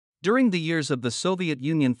During the years of the Soviet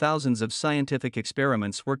Union, thousands of scientific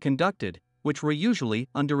experiments were conducted, which were usually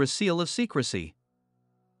under a seal of secrecy.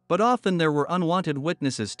 But often there were unwanted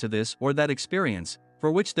witnesses to this or that experience,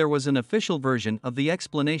 for which there was an official version of the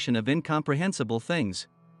explanation of incomprehensible things.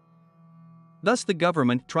 Thus the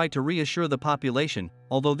government tried to reassure the population,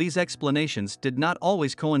 although these explanations did not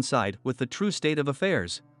always coincide with the true state of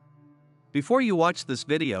affairs. Before you watch this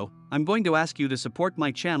video, I'm going to ask you to support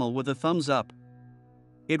my channel with a thumbs up.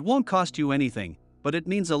 It won't cost you anything, but it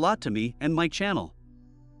means a lot to me and my channel.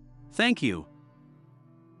 Thank you.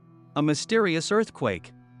 A mysterious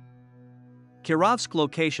earthquake. Kirovsk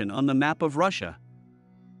location on the map of Russia.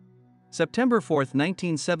 September 4,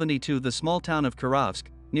 1972, the small town of Kirovsk,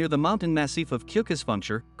 near the mountain massif of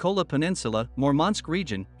Kyivsfuncher, Kola Peninsula, Murmansk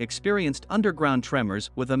region, experienced underground tremors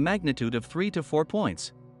with a magnitude of 3 to 4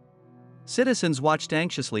 points. Citizens watched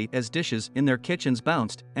anxiously as dishes in their kitchens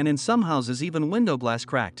bounced, and in some houses even window glass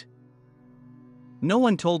cracked. No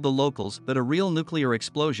one told the locals that a real nuclear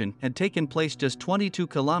explosion had taken place just 22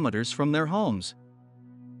 kilometers from their homes.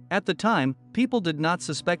 At the time, people did not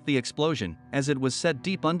suspect the explosion, as it was set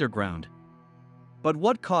deep underground. But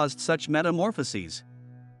what caused such metamorphoses?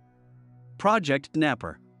 Project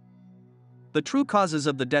Dnepr. The true causes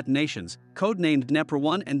of the detonations, codenamed Dnepr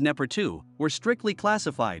 1 and Dnepr 2, were strictly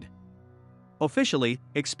classified. Officially,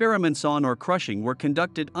 experiments on or crushing were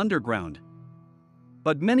conducted underground.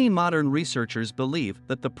 But many modern researchers believe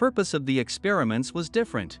that the purpose of the experiments was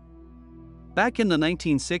different. Back in the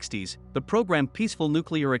 1960s, the program Peaceful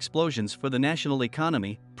Nuclear Explosions for the National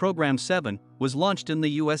Economy, Program 7, was launched in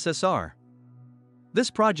the USSR.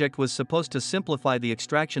 This project was supposed to simplify the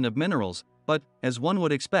extraction of minerals, but, as one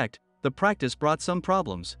would expect, the practice brought some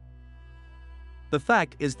problems. The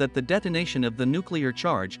fact is that the detonation of the nuclear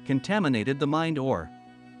charge contaminated the mined ore.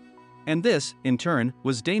 And this, in turn,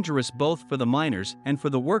 was dangerous both for the miners and for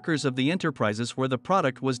the workers of the enterprises where the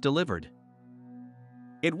product was delivered.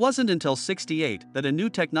 It wasn't until '68 that a new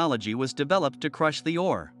technology was developed to crush the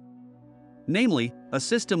ore. Namely, a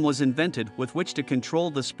system was invented with which to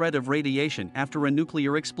control the spread of radiation after a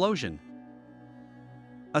nuclear explosion.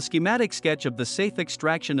 A schematic sketch of the safe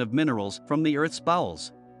extraction of minerals from the Earth's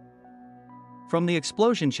bowels. From the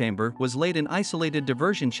explosion chamber was laid an isolated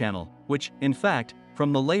diversion channel, which, in fact,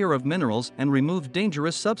 from the layer of minerals and removed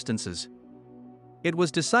dangerous substances. It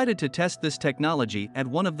was decided to test this technology at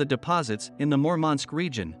one of the deposits in the Murmansk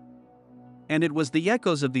region. And it was the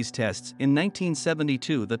echoes of these tests in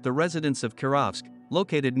 1972 that the residents of Kirovsk,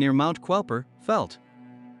 located near Mount Quelper, felt.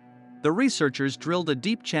 The researchers drilled a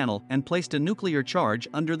deep channel and placed a nuclear charge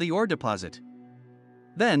under the ore deposit.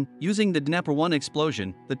 Then, using the Dnepr 1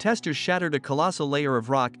 explosion, the testers shattered a colossal layer of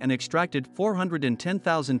rock and extracted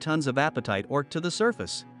 410,000 tons of apatite ore to the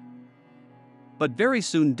surface. But very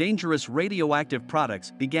soon dangerous radioactive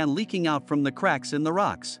products began leaking out from the cracks in the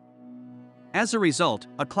rocks. As a result,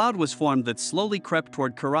 a cloud was formed that slowly crept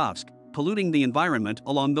toward Kirovsk, polluting the environment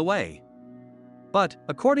along the way. But,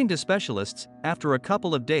 according to specialists, after a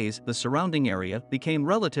couple of days the surrounding area became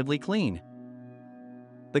relatively clean.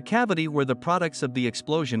 The cavity where the products of the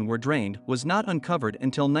explosion were drained was not uncovered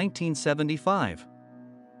until 1975.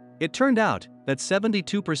 It turned out that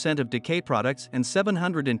 72% of decay products and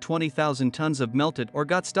 720,000 tons of melted ore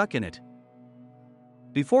got stuck in it.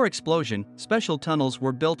 Before explosion, special tunnels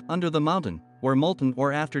were built under the mountain, where molten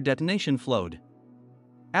ore after detonation flowed.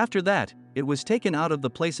 After that, it was taken out of the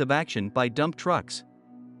place of action by dump trucks.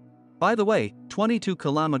 By the way, 22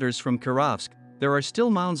 kilometers from Kirovsk, there are still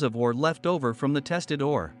mounds of ore left over from the tested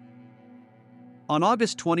ore. On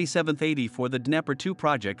August 27, '84, the Dnepr 2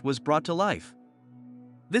 project was brought to life.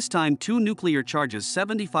 This time 2 nuclear charges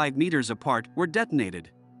 75 meters apart were detonated.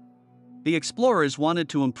 The explorers wanted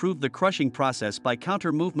to improve the crushing process by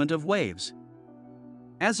counter-movement of waves.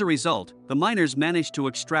 As a result, the miners managed to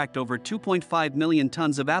extract over 2.5 million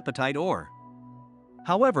tons of apatite ore.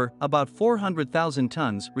 However, about 400,000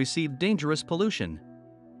 tons received dangerous pollution.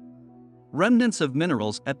 Remnants of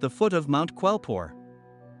minerals at the foot of Mount Quelper.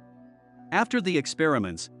 After the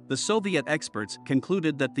experiments, the Soviet experts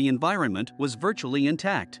concluded that the environment was virtually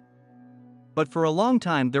intact. But for a long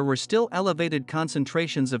time there were still elevated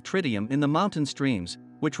concentrations of tritium in the mountain streams,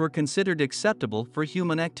 which were considered acceptable for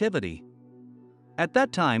human activity. At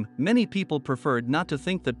that time, many people preferred not to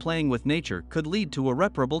think that playing with nature could lead to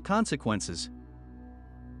irreparable consequences.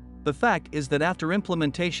 The fact is that after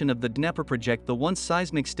implementation of the Dnepr project, the once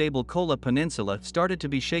seismic stable Kola Peninsula started to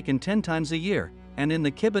be shaken 10 times a year, and in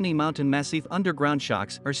the Kibani mountain massif underground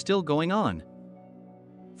shocks are still going on.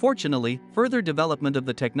 Fortunately, further development of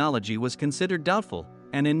the technology was considered doubtful,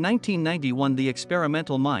 and in 1991 the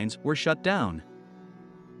experimental mines were shut down.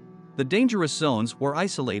 The dangerous zones were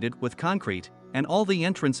isolated with concrete, and all the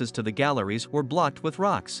entrances to the galleries were blocked with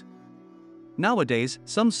rocks. Nowadays,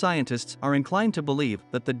 some scientists are inclined to believe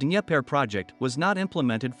that the Dnieper project was not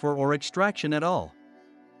implemented for ore extraction at all.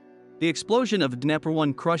 The explosion of Dnieper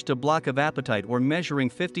 1 crushed a block of apatite ore measuring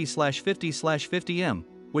 50/50/50 m,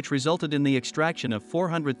 which resulted in the extraction of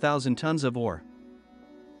 400,000 tons of ore.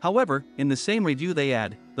 However, in the same review they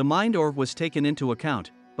add, the mined ore was taken into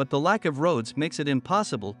account, but the lack of roads makes it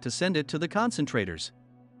impossible to send it to the concentrators.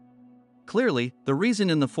 Clearly, the reason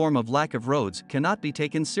in the form of lack of roads cannot be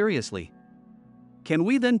taken seriously. Can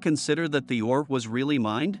we then consider that the ore was really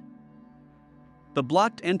mined? The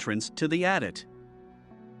blocked entrance to the adit.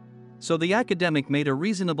 So the academic made a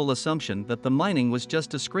reasonable assumption that the mining was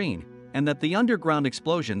just a screen, and that the underground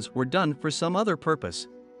explosions were done for some other purpose.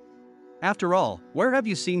 After all, where have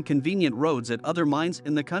you seen convenient roads at other mines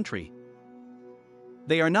in the country?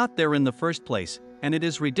 They are not there in the first place, and it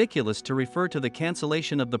is ridiculous to refer to the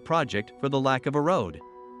cancellation of the project for the lack of a road.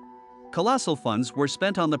 Colossal funds were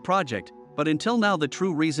spent on the project, but until now the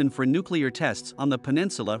true reason for nuclear tests on the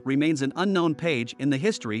peninsula remains an unknown page in the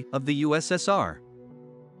history of the USSR.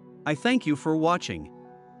 I thank you for watching.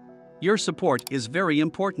 Your support is very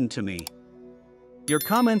important to me. Your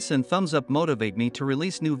comments and thumbs up motivate me to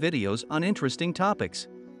release new videos on interesting topics.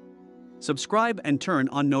 Subscribe and turn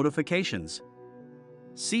on notifications.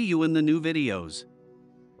 See you in the new videos.